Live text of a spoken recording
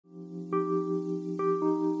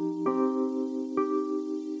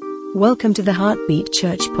Welcome to the Heartbeat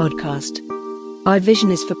Church podcast. Our vision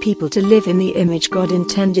is for people to live in the image God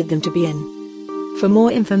intended them to be in. For more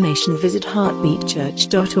information, visit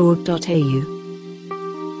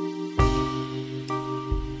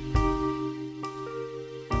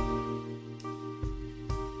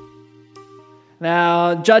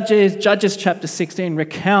Now, Judges chapter 16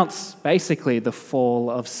 recounts basically the fall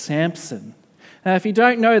of Samson. Now, if you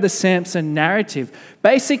don't know the Samson narrative,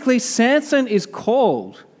 basically Samson is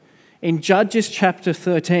called in Judges chapter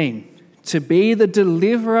 13 to be the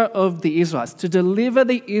deliverer of the Israelites, to deliver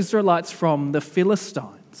the Israelites from the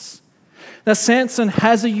Philistines. Now, Samson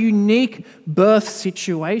has a unique birth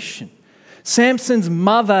situation. Samson's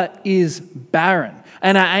mother is barren,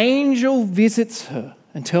 and an angel visits her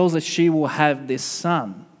and tells her she will have this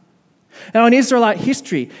son. Now, in Israelite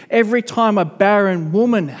history, every time a barren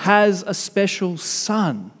woman has a special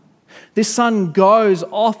son, this son goes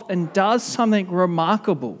off and does something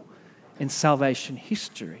remarkable in salvation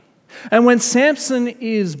history. And when Samson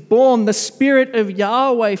is born, the Spirit of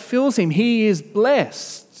Yahweh fills him. He is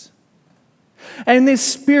blessed. And this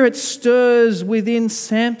Spirit stirs within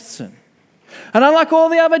Samson. And unlike all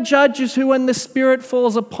the other judges who, when the Spirit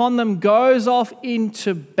falls upon them, goes off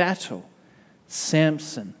into battle,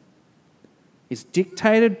 Samson is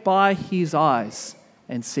dictated by his eyes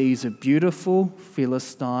and sees a beautiful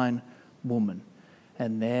Philistine woman.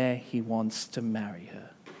 And there he wants to marry her.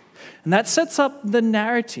 And that sets up the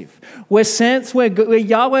narrative where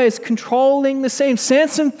Yahweh is controlling the scene.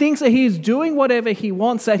 Samson thinks that he is doing whatever he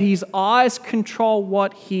wants, that his eyes control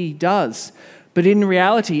what he does. But in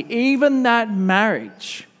reality, even that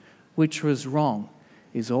marriage, which was wrong,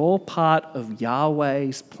 is all part of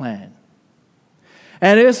Yahweh's plan.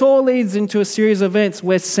 And this all leads into a series of events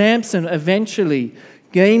where Samson eventually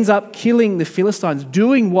ends up killing the Philistines,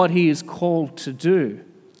 doing what he is called to do.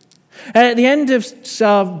 And at the end of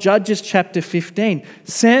Judges chapter 15,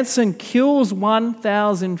 Samson kills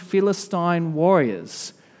 1,000 Philistine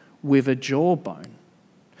warriors with a jawbone.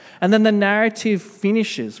 And then the narrative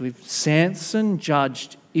finishes with Samson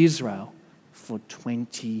judged Israel for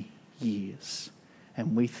 20 years.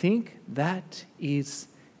 And we think that is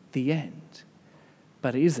the end.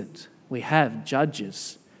 But it isn't. We have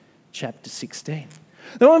Judges chapter 16.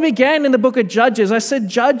 Then when we began in the book of Judges, I said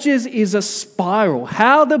Judges is a spiral.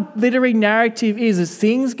 How the literary narrative is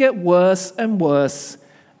things get worse and worse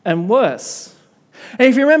and worse. And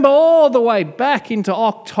if you remember all the way back into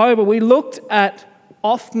October, we looked at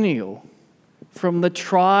Othniel from the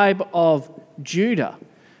tribe of Judah.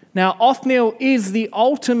 Now, Othniel is the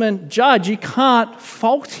ultimate judge. You can't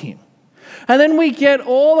fault him. And then we get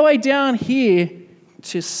all the way down here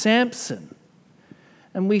to Samson.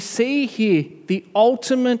 And we see here the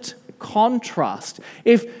ultimate contrast.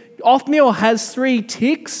 If Othniel has 3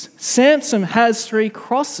 ticks, Samson has 3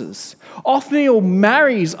 crosses. Othniel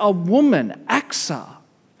marries a woman, Axa,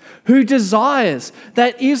 who desires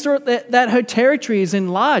that her territory is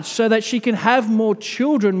enlarged so that she can have more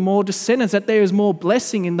children, more descendants, that there is more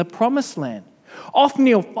blessing in the promised land.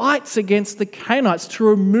 Othniel fights against the Canaanites to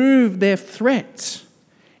remove their threat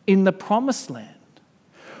in the promised land.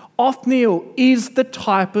 Othniel is the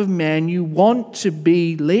type of man you want to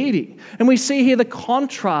be leading. And we see here the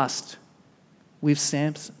contrast with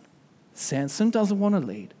Samson. Samson doesn't want to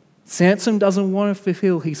lead. Samson doesn't want to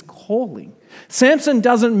fulfill his calling. Samson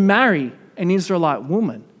doesn't marry an Israelite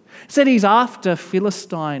woman. Instead, he's after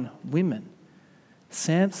Philistine women.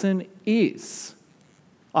 Samson is,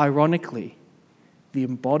 ironically, the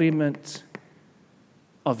embodiment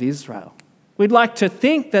of Israel. We'd like to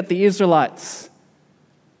think that the Israelites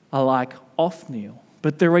are like Othniel,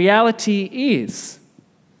 but the reality is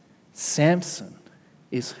Samson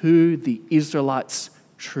is who the Israelites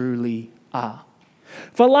truly are.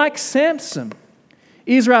 For like Samson,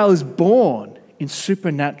 Israel is born in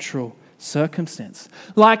supernatural circumstance.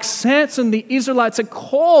 Like Samson, the Israelites are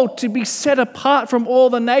called to be set apart from all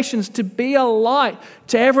the nations, to be a light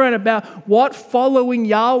to everyone about what following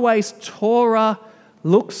Yahweh's Torah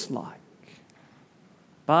looks like.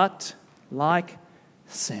 But like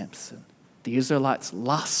Samson, the Israelites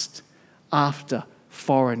lust after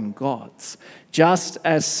foreign gods, just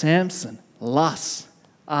as Samson lusts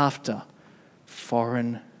after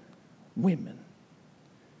foreign women.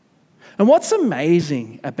 And what's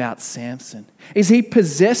amazing about Samson is he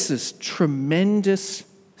possesses tremendous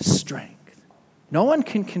strength. No one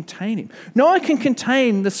can contain him. No one can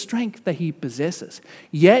contain the strength that he possesses.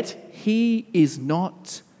 Yet he is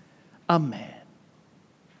not a man.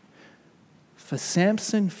 For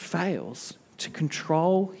Samson fails to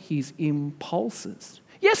control his impulses.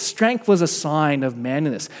 Yes, strength was a sign of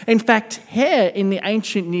manliness. In fact, hair in the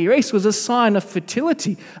ancient Near East was a sign of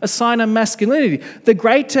fertility, a sign of masculinity. The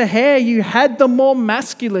greater hair you had, the more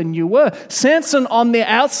masculine you were. Samson on the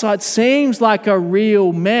outside seems like a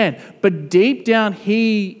real man, but deep down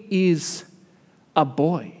he is a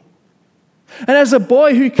boy. And as a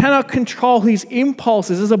boy who cannot control his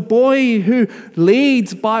impulses, as a boy who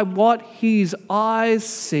leads by what his eyes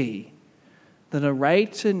see, the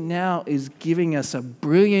narrator now is giving us a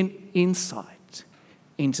brilliant insight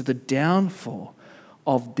into the downfall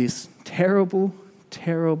of this terrible,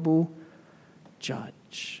 terrible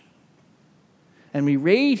judge. And we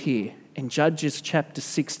read here in Judges chapter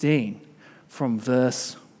 16 from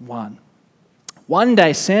verse 1. One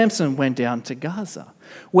day Samson went down to Gaza,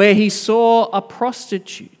 where he saw a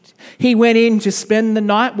prostitute. He went in to spend the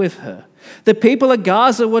night with her. The people of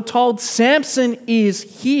Gaza were told, "Samson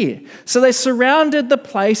is here." So they surrounded the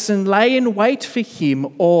place and lay in wait for him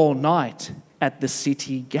all night at the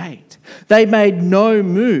city gate. They made no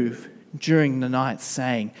move during the night,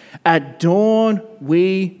 saying, "At dawn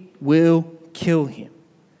we will kill him."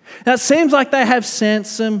 Now it seems like they have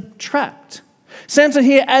Samson trapped. Samson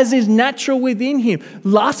here, as is natural within him,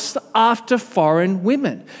 lusts after foreign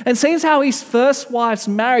women. And seeing how his first wife's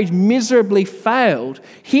marriage miserably failed,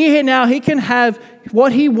 here now he can have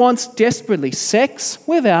what he wants desperately, sex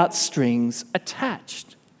without strings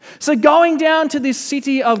attached. So going down to this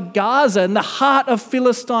city of Gaza in the heart of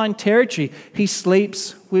Philistine territory, he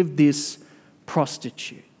sleeps with this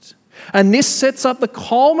prostitute. And this sets up the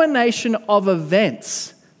culmination of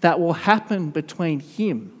events that will happen between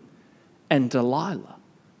him and Delilah.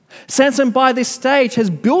 Samson, by this stage, has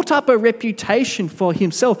built up a reputation for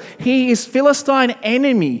himself. He is Philistine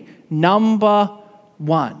enemy number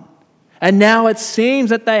one. And now it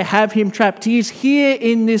seems that they have him trapped. He is here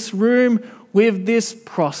in this room with this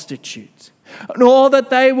prostitute. And all that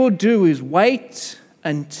they will do is wait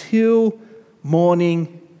until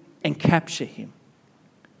morning and capture him.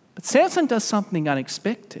 But Samson does something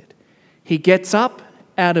unexpected. He gets up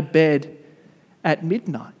out of bed at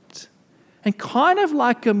midnight. And kind of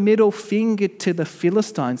like a middle finger to the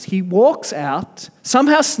Philistines, he walks out,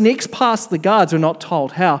 somehow sneaks past the guards, we're not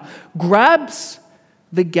told how, grabs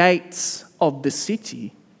the gates of the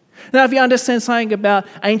city. Now, if you understand something about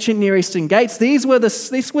ancient Near Eastern gates, this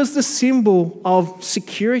was the symbol of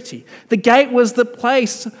security. The gate was the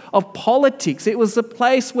place of politics. It was the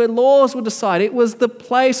place where laws were decided. It was the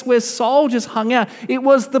place where soldiers hung out. It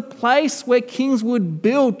was the place where kings would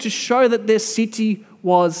build to show that their city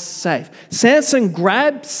was safe. Samson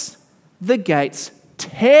grabs the gates,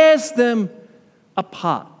 tears them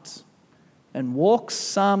apart, and walks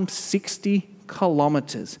some 60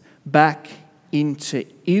 kilometers back into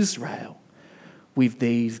Israel with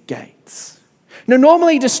these gates. Now,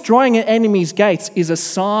 normally destroying an enemy's gates is a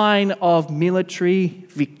sign of military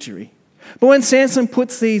victory. But when Samson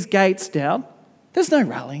puts these gates down, there's no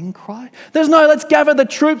rallying cry. There's no, let's gather the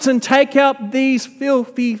troops and take out these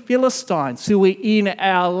filthy Philistines who are in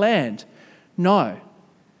our land. No,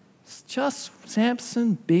 it's just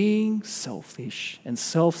Samson being selfish and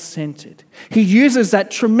self-centered. He uses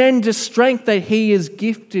that tremendous strength that he is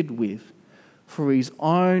gifted with for his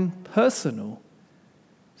own personal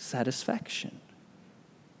satisfaction.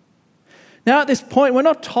 Now, at this point, we're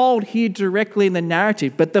not told here directly in the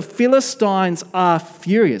narrative, but the Philistines are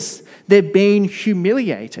furious. They're being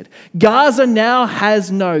humiliated. Gaza now has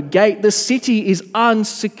no gate. The city is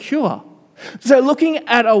unsecure. So looking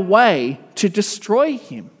at a way to destroy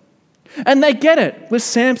him. And they get it with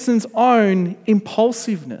Samson's own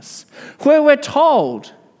impulsiveness, where we're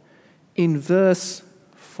told in verse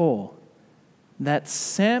 4 that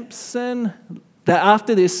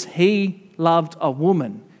after this, he loved a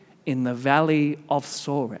woman in the valley of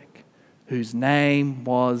Sorek, whose name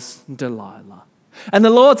was Delilah. And the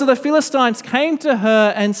lords of the Philistines came to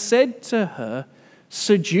her and said to her,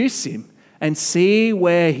 "Seduce him and see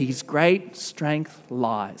where his great strength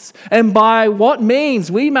lies, and by what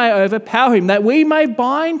means we may overpower him, that we may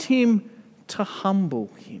bind him to humble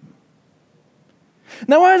him."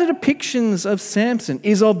 Now, one of the depictions of Samson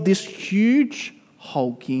is of this huge,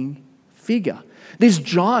 hulking figure, this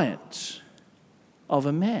giant of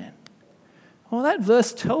a man. Well, that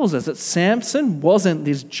verse tells us that Samson wasn't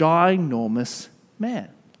this ginormous man.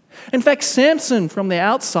 In fact, Samson from the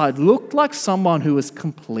outside looked like someone who was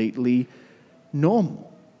completely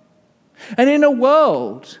normal. And in a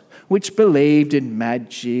world which believed in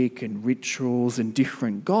magic and rituals and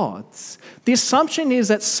different gods, the assumption is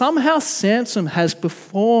that somehow Samson has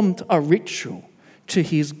performed a ritual to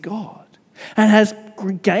his God and has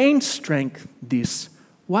gained strength this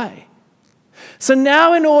way. So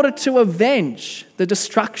now, in order to avenge the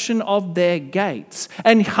destruction of their gates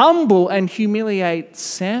and humble and humiliate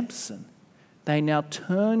Samson, they now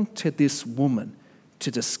turn to this woman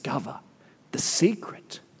to discover the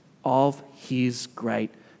secret of his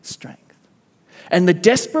great strength. And the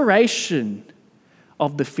desperation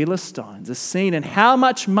of the Philistines is seen in how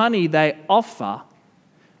much money they offer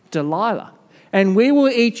Delilah. And we will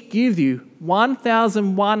each give you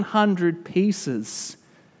 1,100 pieces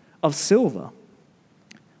of silver,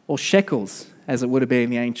 or shekels, as it would have been in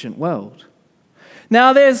the ancient world.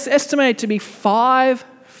 Now, there's estimated to be 5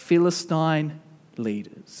 Philistine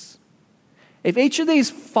leaders. If each of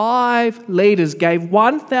these 5 leaders gave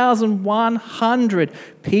 1,100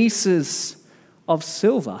 pieces of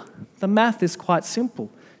silver, the math is quite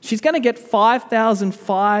simple. She's going to get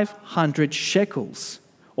 5,500 shekels,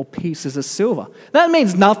 or pieces of silver. That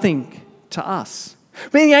means nothing to us.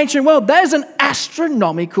 But in the ancient world, that is an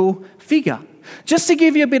astronomical figure. Just to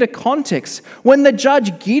give you a bit of context, when the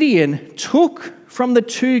judge Gideon took from the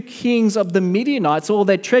 2 kings of the Midianites all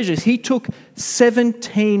their treasures, he took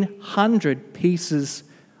 1,700 pieces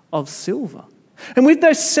of silver. And with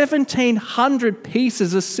those 1,700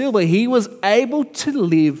 pieces of silver, he was able to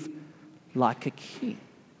live like a king.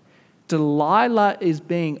 Delilah is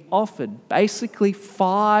being offered basically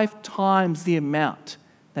 5 times the amount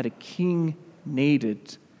that a king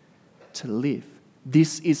needed to live.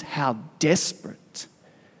 This is how desperate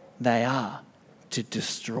they are to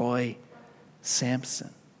destroy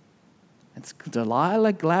Samson. And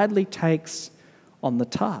Delilah gladly takes on the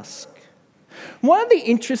task. One of the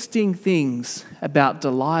interesting things about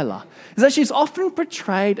Delilah is that she's often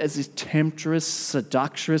portrayed as this temptress,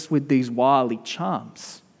 seductress with these wily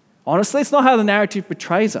charms. Honestly, it's not how the narrative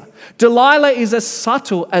portrays her. Delilah is as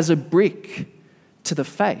subtle as a brick to the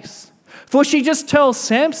face. For she just tells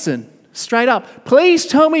Samson straight up, please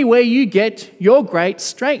tell me where you get your great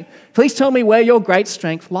strength. Please tell me where your great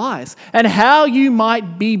strength lies and how you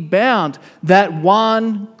might be bound that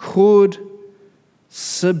one could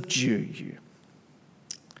subdue you.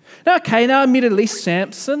 Now, admittedly,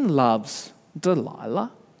 Samson loves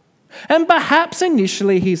Delilah. And perhaps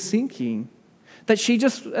initially he's thinking that she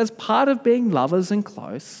just, as part of being lovers and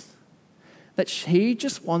close, that she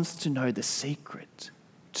just wants to know the secret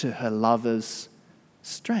to her lover's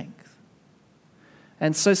strength.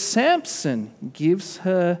 And so Samson gives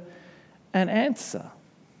her an answer.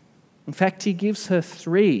 In fact, he gives her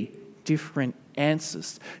 3 different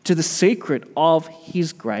answers to the secret of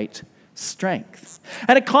his great strength.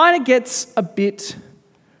 And it kind of gets a bit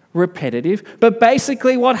repetitive, but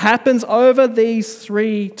basically what happens over these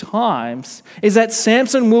 3 times is that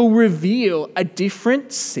Samson will reveal a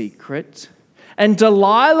different secret, and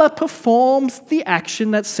Delilah performs the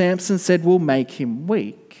action that Samson said will make him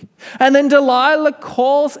weak. And then Delilah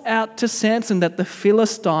calls out to Samson that the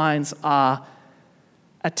Philistines are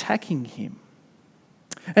attacking him.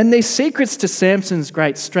 And these secrets to Samson's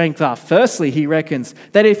great strength are, firstly, he reckons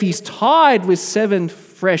that if he's tied with 7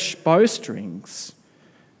 fresh bowstrings,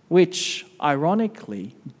 which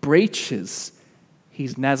ironically breaches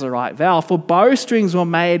his Nazirite vow, for bowstrings were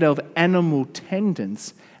made of animal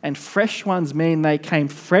tendons, and fresh ones mean they came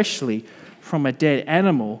freshly from a dead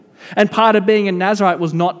animal. And part of being a Nazirite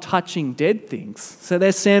was not touching dead things. So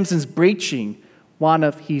there's Samson's breaching one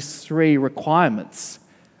of his 3 requirements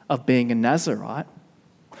of being a Nazirite.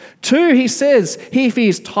 2, he says, if he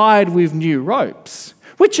is tied with new ropes,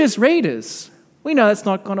 which as readers, we know that's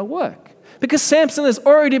not going to work, because Samson has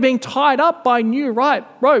already been tied up by new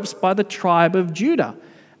ropes by the tribe of Judah,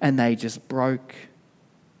 and they just broke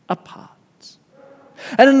apart.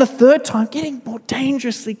 And then the 3rd time, getting more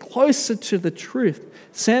dangerously closer to the truth,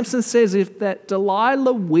 Samson says if that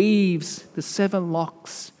Delilah weaves the 7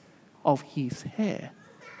 locks of his hair,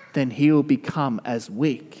 then he will become as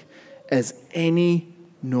weak as any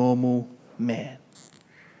normal man.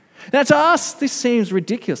 Now, to us, this seems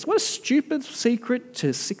ridiculous. What a stupid secret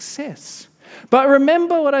to success. But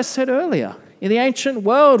remember what I said earlier. In the ancient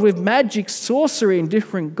world, with magic, sorcery, and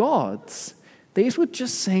different gods, these would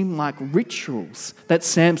just seem like rituals that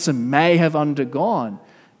Samson may have undergone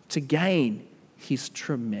to gain his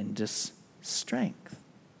tremendous strength.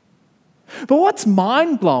 But what's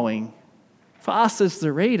mind-blowing for us as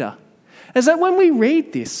the reader is that when we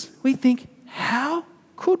read this, we think, how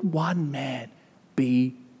could one man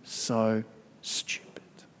be so stupid?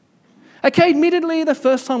 Okay, admittedly, the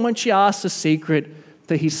first time when she asked the secret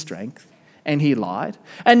to his strength, and he lied,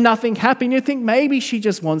 and nothing happened, you think maybe she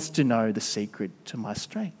just wants to know the secret to my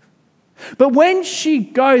strength. But when she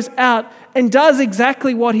goes out and does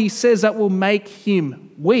exactly what he says that will make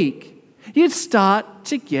him weak, you'd start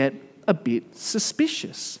to get a bit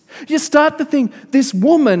suspicious. You start to think, this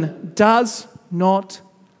woman does not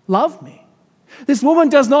love me. This woman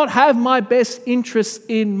does not have my best interests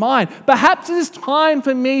in mind. Perhaps it is time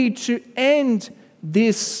for me to end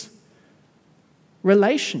this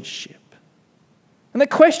relationship. And the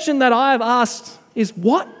question that I have asked is,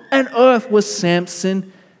 what on earth was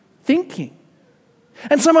Samson thinking?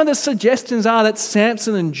 And some of the suggestions are that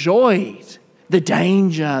Samson enjoyed the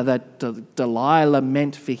danger that Delilah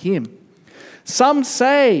meant for him. Some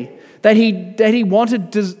say that he wanted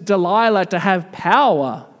Delilah to have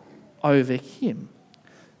power over him.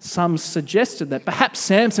 Some suggested that perhaps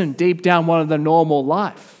Samson deep down wanted the normal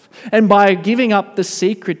life, and by giving up the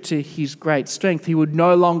secret to his great strength, he would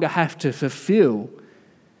no longer have to fulfill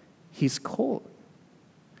his call.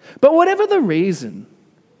 But whatever the reason,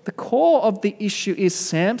 the core of the issue is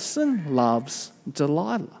Samson loves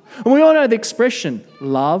Delilah. And we all know the expression,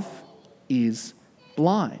 love is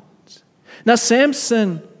blind. Now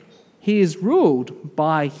Samson, he is ruled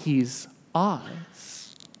by his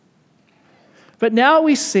eyes. But now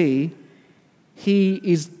we see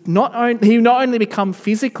he not only become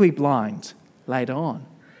physically blind later on,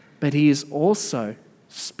 but he is also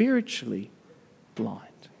spiritually blind.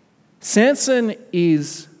 Samson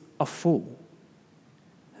is a fool.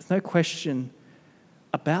 There's no question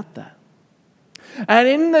about that. And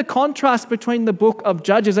in the contrast between the book of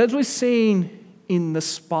Judges, as we've seen in the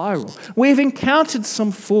spiral, we've encountered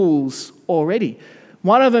some fools already.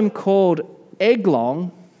 One of them called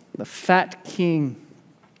Eglon, the fat king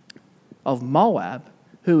of Moab,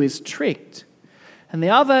 who is tricked. And the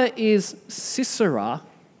other is Sisera,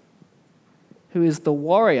 who is the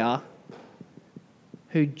warrior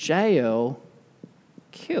who Jael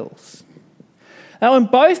kills. Now, in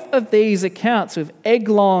both of these accounts of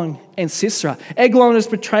Eglon and Sisera, Eglon is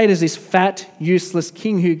portrayed as this fat, useless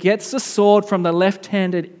king who gets a sword from the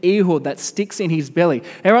left-handed Ehud that sticks in his belly.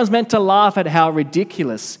 Everyone's meant to laugh at how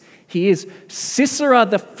ridiculous he is. Sisera,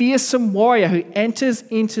 the fearsome warrior who enters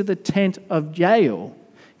into the tent of Jael,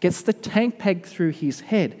 gets the tank peg through his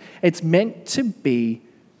head. It's meant to be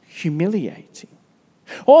humiliating.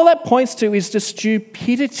 All that points to is the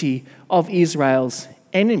stupidity of Israel's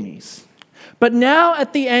enemies. But now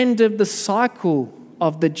at the end of the cycle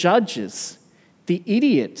of the judges, the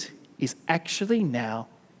idiot is actually now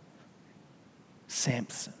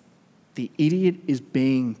Samson. The idiot is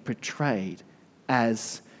being portrayed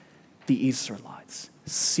as the Israelites.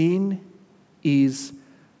 Sin is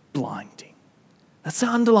blinding. That's the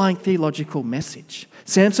underlying theological message.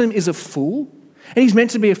 Samson is a fool, and he's meant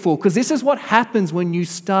to be a fool because this is what happens when you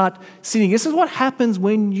start sinning. This is what happens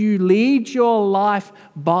when you lead your life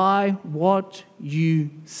by what you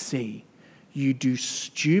see. You do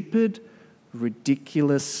stupid,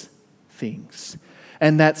 ridiculous things.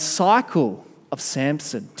 And that cycle of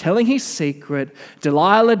Samson, telling his secret,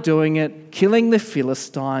 Delilah doing it, killing the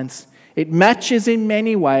Philistines, it matches in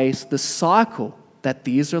many ways the cycle that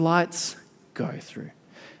the Israelites go through.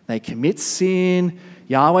 They commit sin,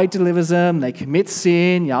 Yahweh delivers them. They commit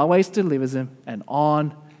sin, Yahweh delivers them, and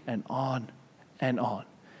on and on and on.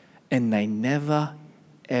 And they never,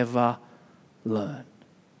 ever learn.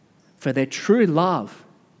 For their true love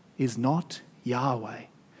is not Yahweh,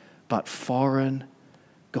 but foreign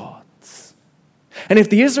gods. And if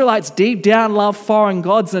the Israelites deep down love foreign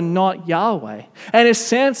gods and not Yahweh, and if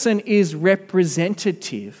Samson is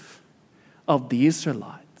representative of the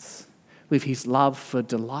Israelites with his love for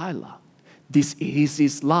Delilah, this is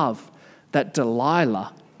his love that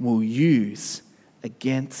Delilah will use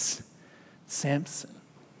against Samson.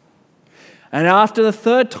 And after the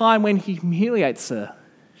third time when he humiliates her,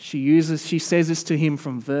 she says this to him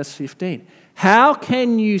from verse 15. How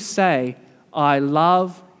can you say, I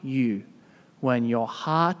love you, when your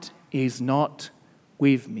heart is not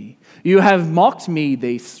with me? You have mocked me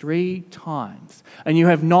these 3 times, and you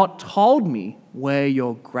have not told me where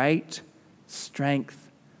your great strength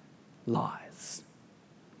lies.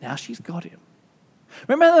 Now she's got him.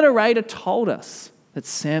 Remember the narrator told us that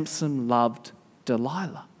Samson loved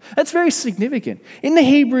Delilah. That's very significant. In the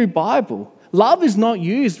Hebrew Bible, love is not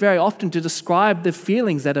used very often to describe the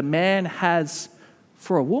feelings that a man has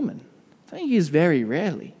for a woman. It's only used very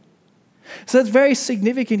rarely. So it's very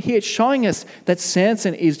significant here. It's showing us that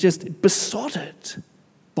Samson is just besotted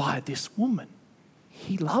by this woman.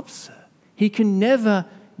 He loves her. He can never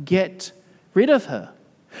get rid of her.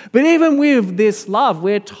 But even with this love,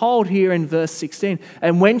 we're told here in verse 16,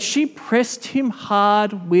 and when she pressed him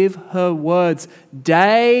hard with her words,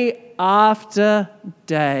 day after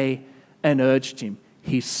day, and urged him,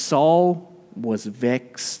 his soul was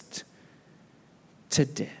vexed to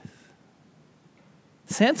death.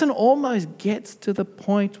 Samson almost gets to the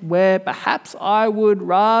point where perhaps I would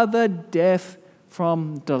rather death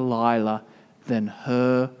from Delilah than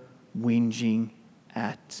her whinging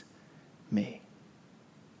at me.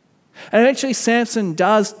 And eventually Samson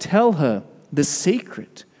does tell her the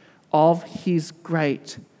secret of his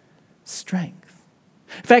great strength.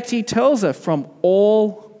 In fact, he tells her from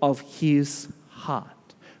all of his heart,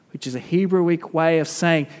 which is a Hebrewic way of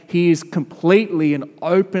saying he is completely and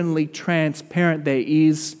openly transparent. There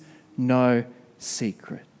is no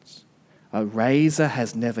secret. A razor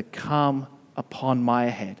has never come upon my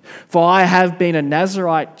head, for I have been a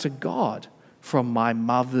Nazarite to God from my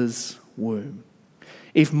mother's womb.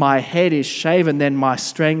 If my head is shaven, then my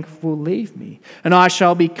strength will leave me, and I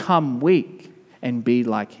shall become weak and be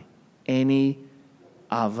like any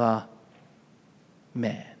other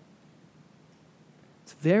man.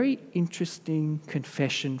 It's a very interesting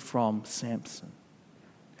confession from Samson.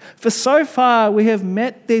 For so far we have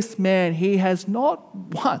met this man, he has not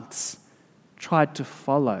once tried to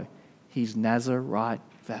follow his Nazarite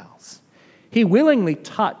vows. He willingly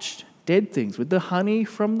touched dead things with the honey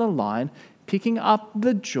from the lion, picking up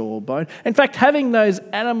the jawbone. In fact, having those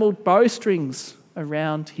animal bowstrings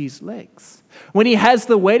around his legs. When he has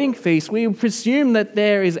the wedding feast, we presume that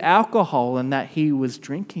there is alcohol and that he was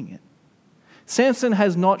drinking it. Samson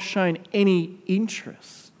has not shown any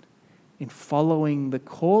interest in following the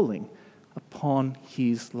calling upon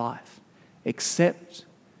his life, except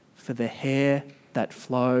for the hair that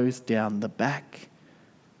flows down the back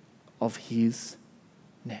of his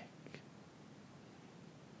neck.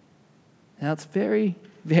 Now it's very,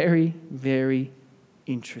 very, very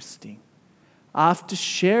interesting. After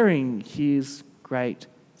sharing his great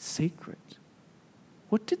secret,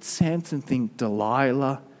 what did Samson think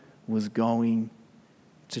Delilah was going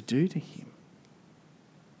to do to him?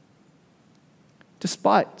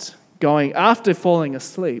 Despite going, after falling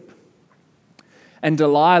asleep, and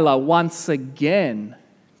Delilah once again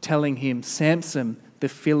telling him, Samson, the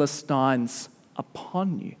Philistines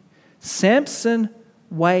upon you, Samson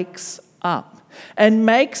wakes up and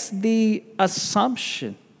makes the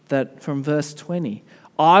assumption that from verse 20,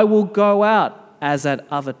 I will go out as at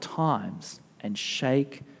other times and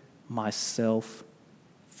shake myself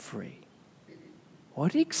free.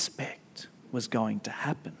 What did he expect was going to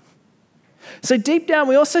happen? So deep down,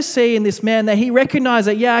 we also see in this man that he recognized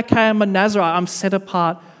that, I'm a Nazarite, I'm set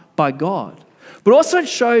apart by God. But also it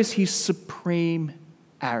shows his supreme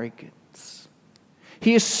arrogance.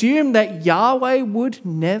 He assumed that Yahweh would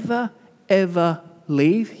never, ever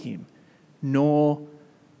leave him, nor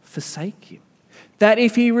forsake him. That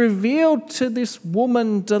if he revealed to this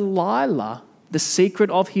woman Delilah the secret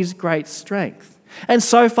of his great strength, and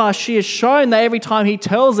so far she has shown that every time he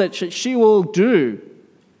tells it, she will do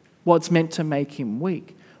what's meant to make him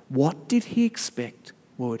weak, what did he expect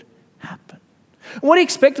would happen? What he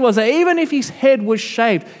expected was that even if his head was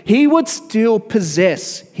shaved, he would still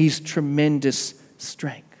possess his tremendous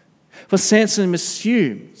strength. For Samson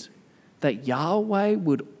assumed that Yahweh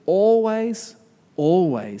would always,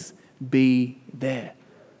 always be there,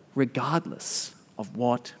 regardless of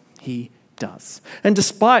what he does. And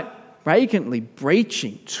despite arrogantly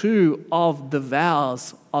breaching 2 of the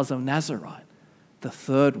vows of a Nazarite, the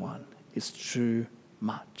third one is too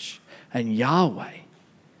much. And Yahweh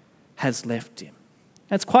has left him.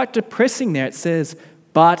 It's quite depressing there. It says,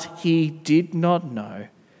 but he did not know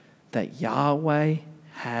that Yahweh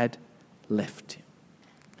had left him.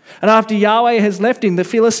 And after Yahweh has left him, the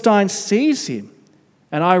Philistine sees him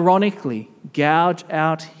and ironically gouged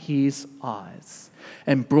out his eyes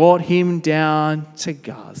and brought him down to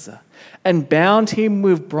Gaza and bound him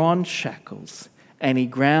with bronze shackles, and he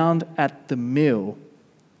ground at the mill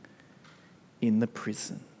in the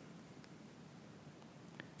prison.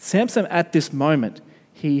 Samson, at this moment,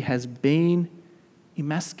 he has been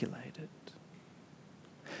emasculated.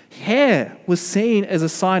 Hair was seen as a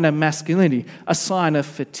sign of masculinity, a sign of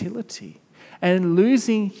fertility. And in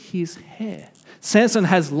losing his hair, Samson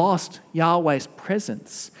has lost Yahweh's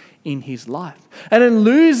presence in his life. And in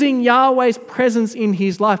losing Yahweh's presence in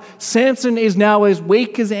his life, Samson is now as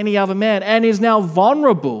weak as any other man and is now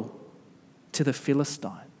vulnerable to the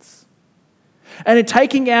Philistines. And in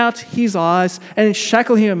taking out his eyes and in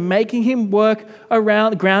shackling him and making him work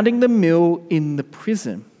around grounding the mill in the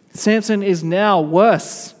prison, Samson is now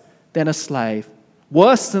worse than a slave,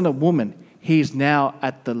 worse than a woman. He is now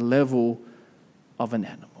at the level of an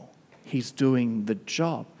animal. He's doing the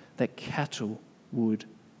job that cattle would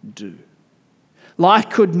do. Life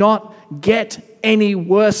could not get any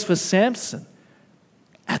worse for Samson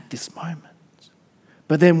at this moment.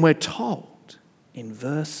 But then we're told in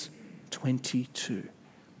verse 22,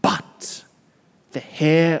 but the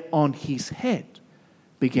hair on his head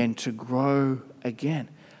began to grow again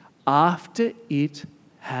after it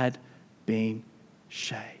had been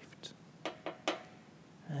shaved.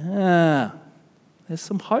 There's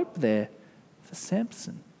some hope there for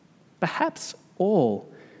Samson. Perhaps all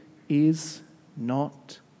is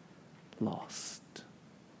not lost.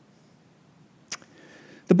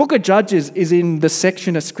 The book of Judges is in the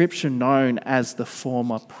section of Scripture known as the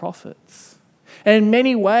former prophets. And in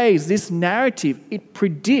many ways, this narrative, it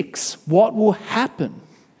predicts what will happen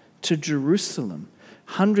to Jerusalem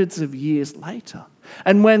hundreds of years later.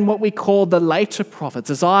 And when what we call the later prophets,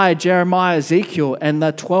 Isaiah, Jeremiah, Ezekiel, and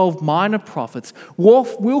the 12 minor prophets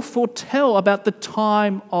will foretell about the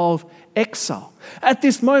time of exile. At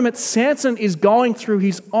this moment, Samson is going through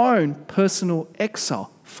his own personal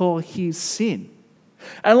exile for his sin.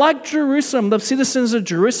 And like Jerusalem, the citizens of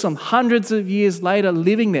Jerusalem, hundreds of years later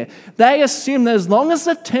living there, they assumed that as long as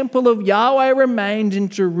the temple of Yahweh remained in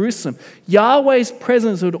Jerusalem, Yahweh's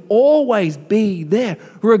presence would always be there,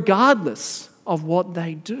 regardless of what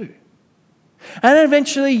they do. And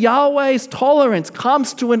eventually Yahweh's tolerance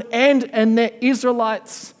comes to an end and the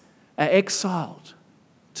Israelites are exiled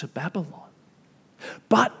to Babylon.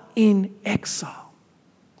 But in exile,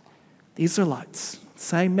 the Israelites,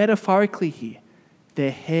 say metaphorically here,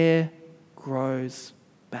 their hair grows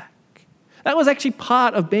back. That was actually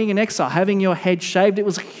part of being in exile, having your head shaved. It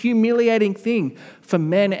was a humiliating thing for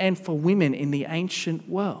men and for women in the ancient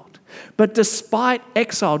world. But despite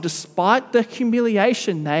exile, despite the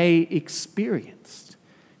humiliation they experienced,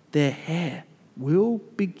 their hair will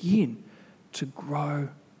begin to grow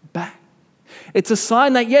back. It's a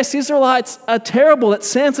sign that, yes, Israelites are terrible, that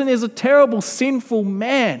Samson is a terrible, sinful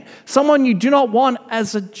man, someone you do not want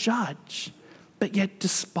as a judge. But yet,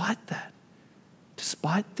 despite that,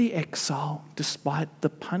 despite the exile, despite the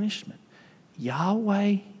punishment,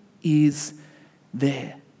 Yahweh is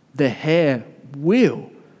there. The hair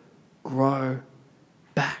will grow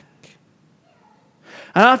back.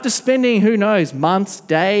 And after spending, who knows, months,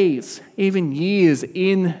 days, even years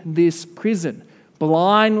in this prison,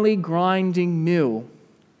 blindly grinding meal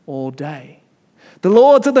all day, the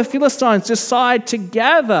lords of the Philistines decide to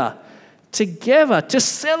gather together to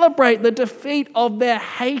celebrate the defeat of their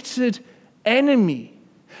hated enemy.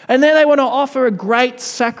 And then they want to offer a great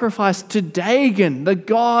sacrifice to Dagon, the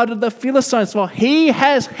god of the Philistines, for he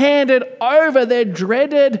has handed over their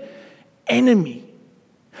dreaded enemy.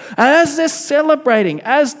 And as they're celebrating,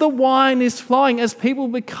 as the wine is flowing, as people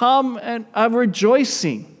become and are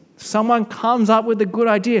rejoicing, someone comes up with a good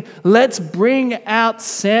idea. Let's bring out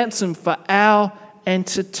Samson for our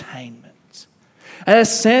entertainment. And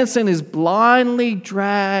as Samson is blindly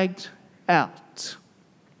dragged out,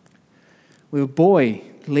 with a boy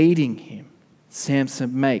leading him,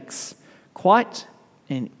 Samson makes quite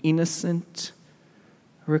an innocent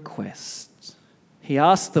request. He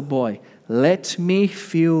asks the boy, "Let me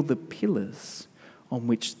feel the pillars on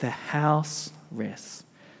which the house rests,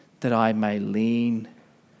 that I may lean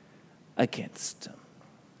against them."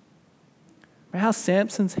 Remember how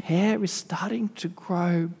Samson's hair is starting to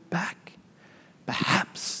grow back?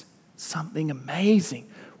 Perhaps something amazing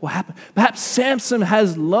will happen. Perhaps Samson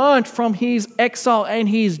has learned from his exile and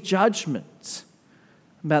his judgment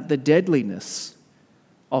about the deadliness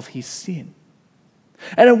of his sin.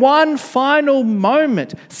 And in one final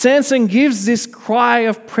moment, Samson gives this cry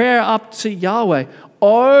of prayer up to Yahweh.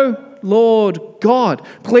 "O Lord God,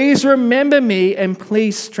 please remember me and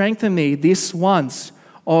please strengthen me this once,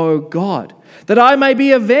 O God, that I may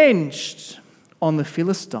be avenged on the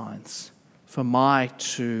Philistines for my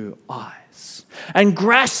two eyes." And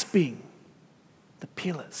grasping the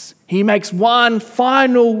pillars, he makes one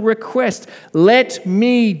final request: "Let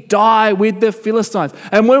me die with the Philistines."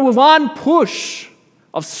 And with one push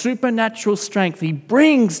of supernatural strength, he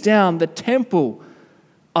brings down the temple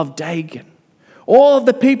of Dagon. All of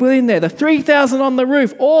the people in there, the 3,000 on the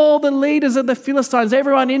roof, all the leaders of the Philistines,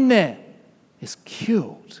 everyone in there is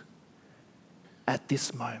killed at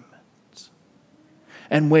this moment.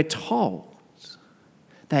 And we're told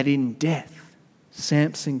that in death,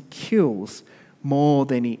 Samson kills more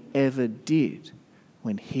than he ever did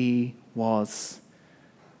when he was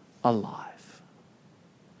alive.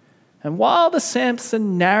 And while the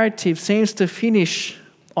Samson narrative seems to finish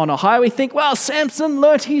on a high, we think, well, Samson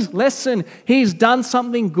learnt his lesson. He's done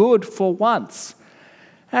something good for once.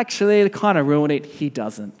 Actually, to kind of ruin it, he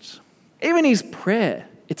doesn't. Even his prayer,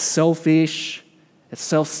 it's selfish, it's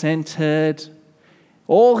self-centered.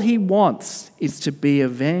 All he wants is to be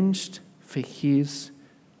avenged for his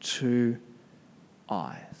two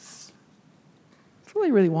eyes. That's all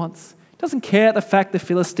he really wants. Doesn't care about the fact the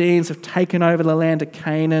Philistines have taken over the land of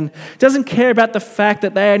Canaan. Doesn't care about the fact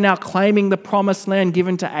that they are now claiming the promised land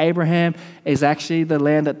given to Abraham is actually the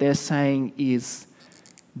land that they're saying is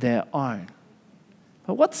their own.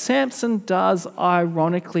 But what Samson does,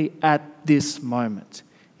 ironically, at this moment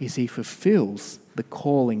is he fulfills the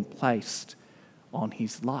calling placed on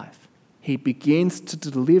his life. He begins to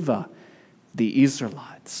deliver the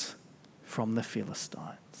Israelites from the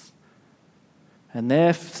Philistines. And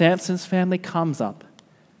there Samson's family comes up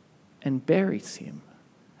and buries him.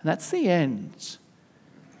 And that's the end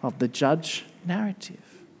of the judge narrative.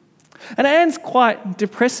 And it ends quite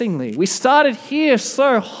depressingly. We started here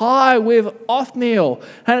so high with Othniel,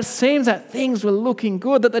 and it seems that things were looking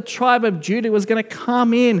good, that the tribe of Judah was going to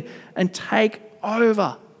come in and take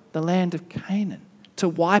over the land of Canaan to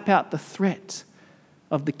wipe out the threat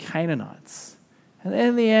of the Canaanites. And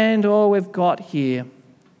in the end, all we've got here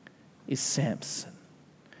is Samson,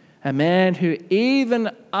 a man who even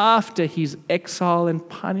after his exile and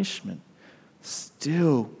punishment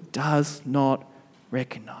still does not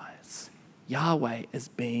recognize Yahweh as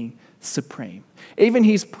being supreme. Even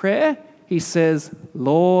his prayer, he says,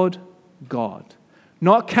 Lord God.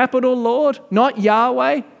 Not capital Lord, not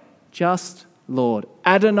Yahweh, just Lord.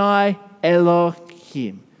 Adonai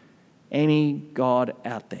Elohim. Any God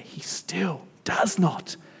out there. He still does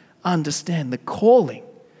not understand the calling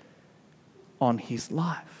on his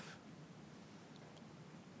life.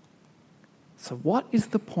 So what is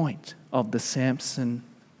the point of the Samson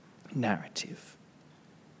narrative?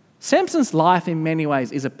 Samson's life in many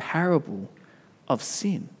ways is a parable of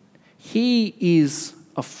sin. He is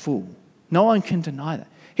a fool. No one can deny that.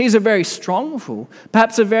 He's a very strong fool,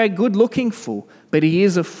 perhaps a very good-looking fool, but he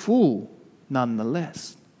is a fool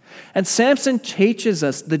nonetheless. And Samson teaches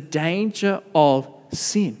us the danger of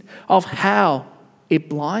sin, of how it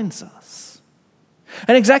blinds us.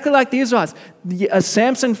 And exactly like the Israelites,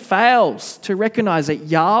 Samson fails to recognize that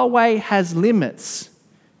Yahweh has limits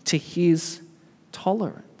to his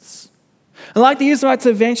tolerance. And like the Israelites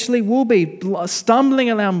eventually will be, stumbling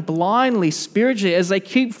around blindly spiritually as they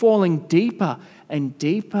keep falling deeper and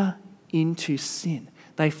deeper into sin.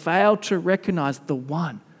 They fail to recognize the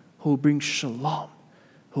one who will bring shalom,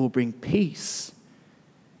 who will bring peace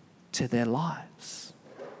to their lives.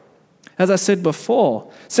 As I said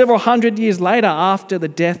before, several hundred years later after the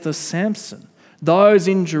death of Samson, those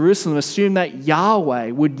in Jerusalem assumed that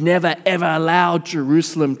Yahweh would never ever allow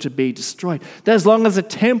Jerusalem to be destroyed. That as long as the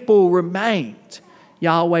temple remained,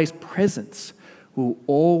 Yahweh's presence will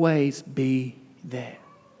always be there.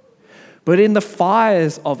 But in the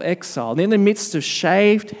fires of exile, in the midst of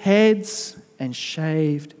shaved heads and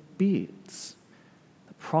shaved beards,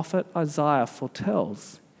 the prophet Isaiah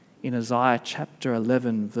foretells in Isaiah chapter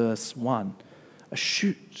 11 verse 1, a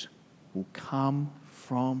shoot will come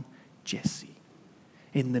from Jesse.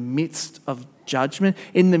 In the midst of judgment,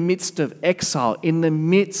 in the midst of exile, in the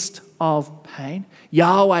midst of pain,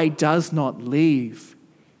 Yahweh does not leave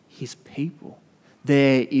his people.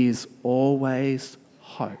 There is always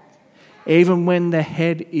hope. Even when the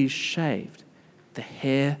head is shaved, the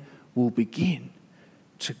hair will begin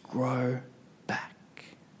to grow back.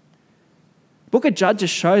 The book of Judges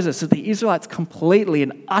shows us that the Israelites completely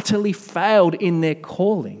and utterly failed in their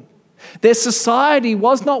calling. Their society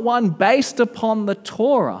was not one based upon the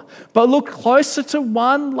Torah, but looked closer to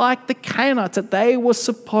one like the Canaanites that they were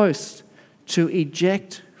supposed to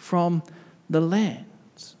eject from the land.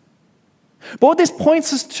 But what this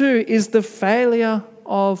points us to is the failure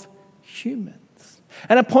of humans.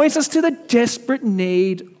 And it points us to the desperate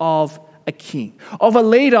need of a king, of a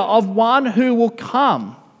leader, of one who will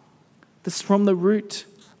come. This is from the root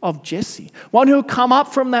of Jesse. One who will come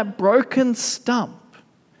up from that broken stump.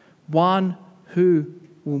 One who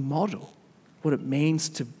will model what it means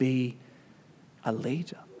to be a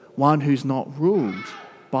leader. One who's not ruled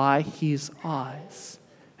by his eyes.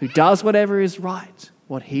 Who does whatever is right,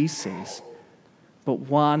 what he says. But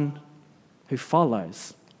one who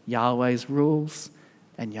follows Yahweh's rules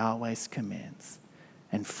and Yahweh's commands.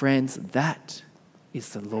 And friends, that is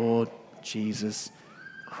the Lord Jesus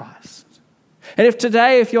Christ. And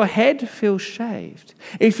if your head feels shaved,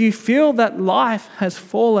 if you feel that life has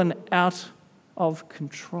fallen out of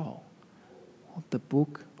control, what the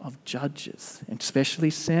book of Judges, and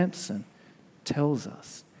especially Samson, tells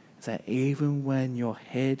us is that even when your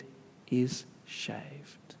head is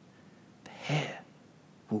shaved, the hair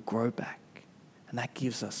will grow back. And that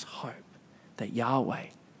gives us hope that Yahweh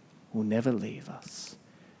will never leave us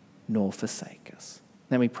nor forsake us.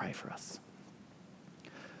 Let me pray for us.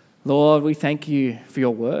 Lord, we thank you for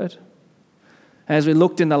your word. As we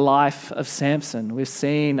looked in the life of Samson, we've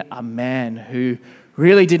seen a man who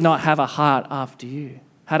really did not have a heart after you,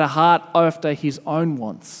 had a heart after his own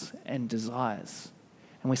wants and desires.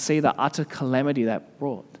 And we see the utter calamity that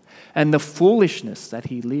brought and the foolishness that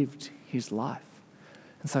he lived his life.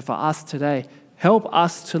 And so for us today, help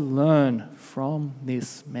us to learn from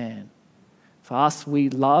this man. For us, we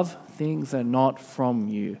love things that are not from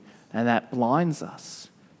you, and that blinds us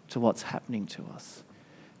to what's happening to us.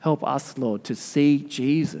 Help us, Lord, to see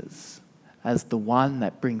Jesus as the one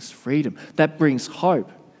that brings freedom, that brings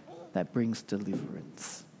hope, that brings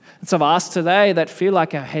deliverance. And so for us today that feel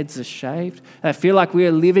like our heads are shaved, that feel like we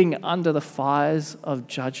are living under the fires of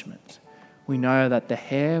judgment, we know that the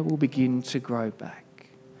hair will begin to grow back,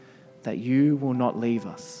 that you will not leave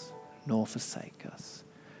us nor forsake us,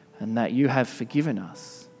 and that you have forgiven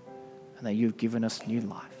us and that you've given us new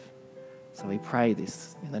life. So we pray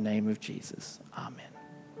this in the name of Jesus. Amen.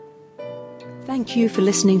 Thank you for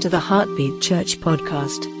listening to the Heartbeat Church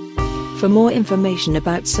podcast. For more information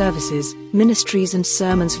about services, ministries and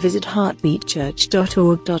sermons, visit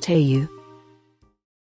heartbeatchurch.org.au.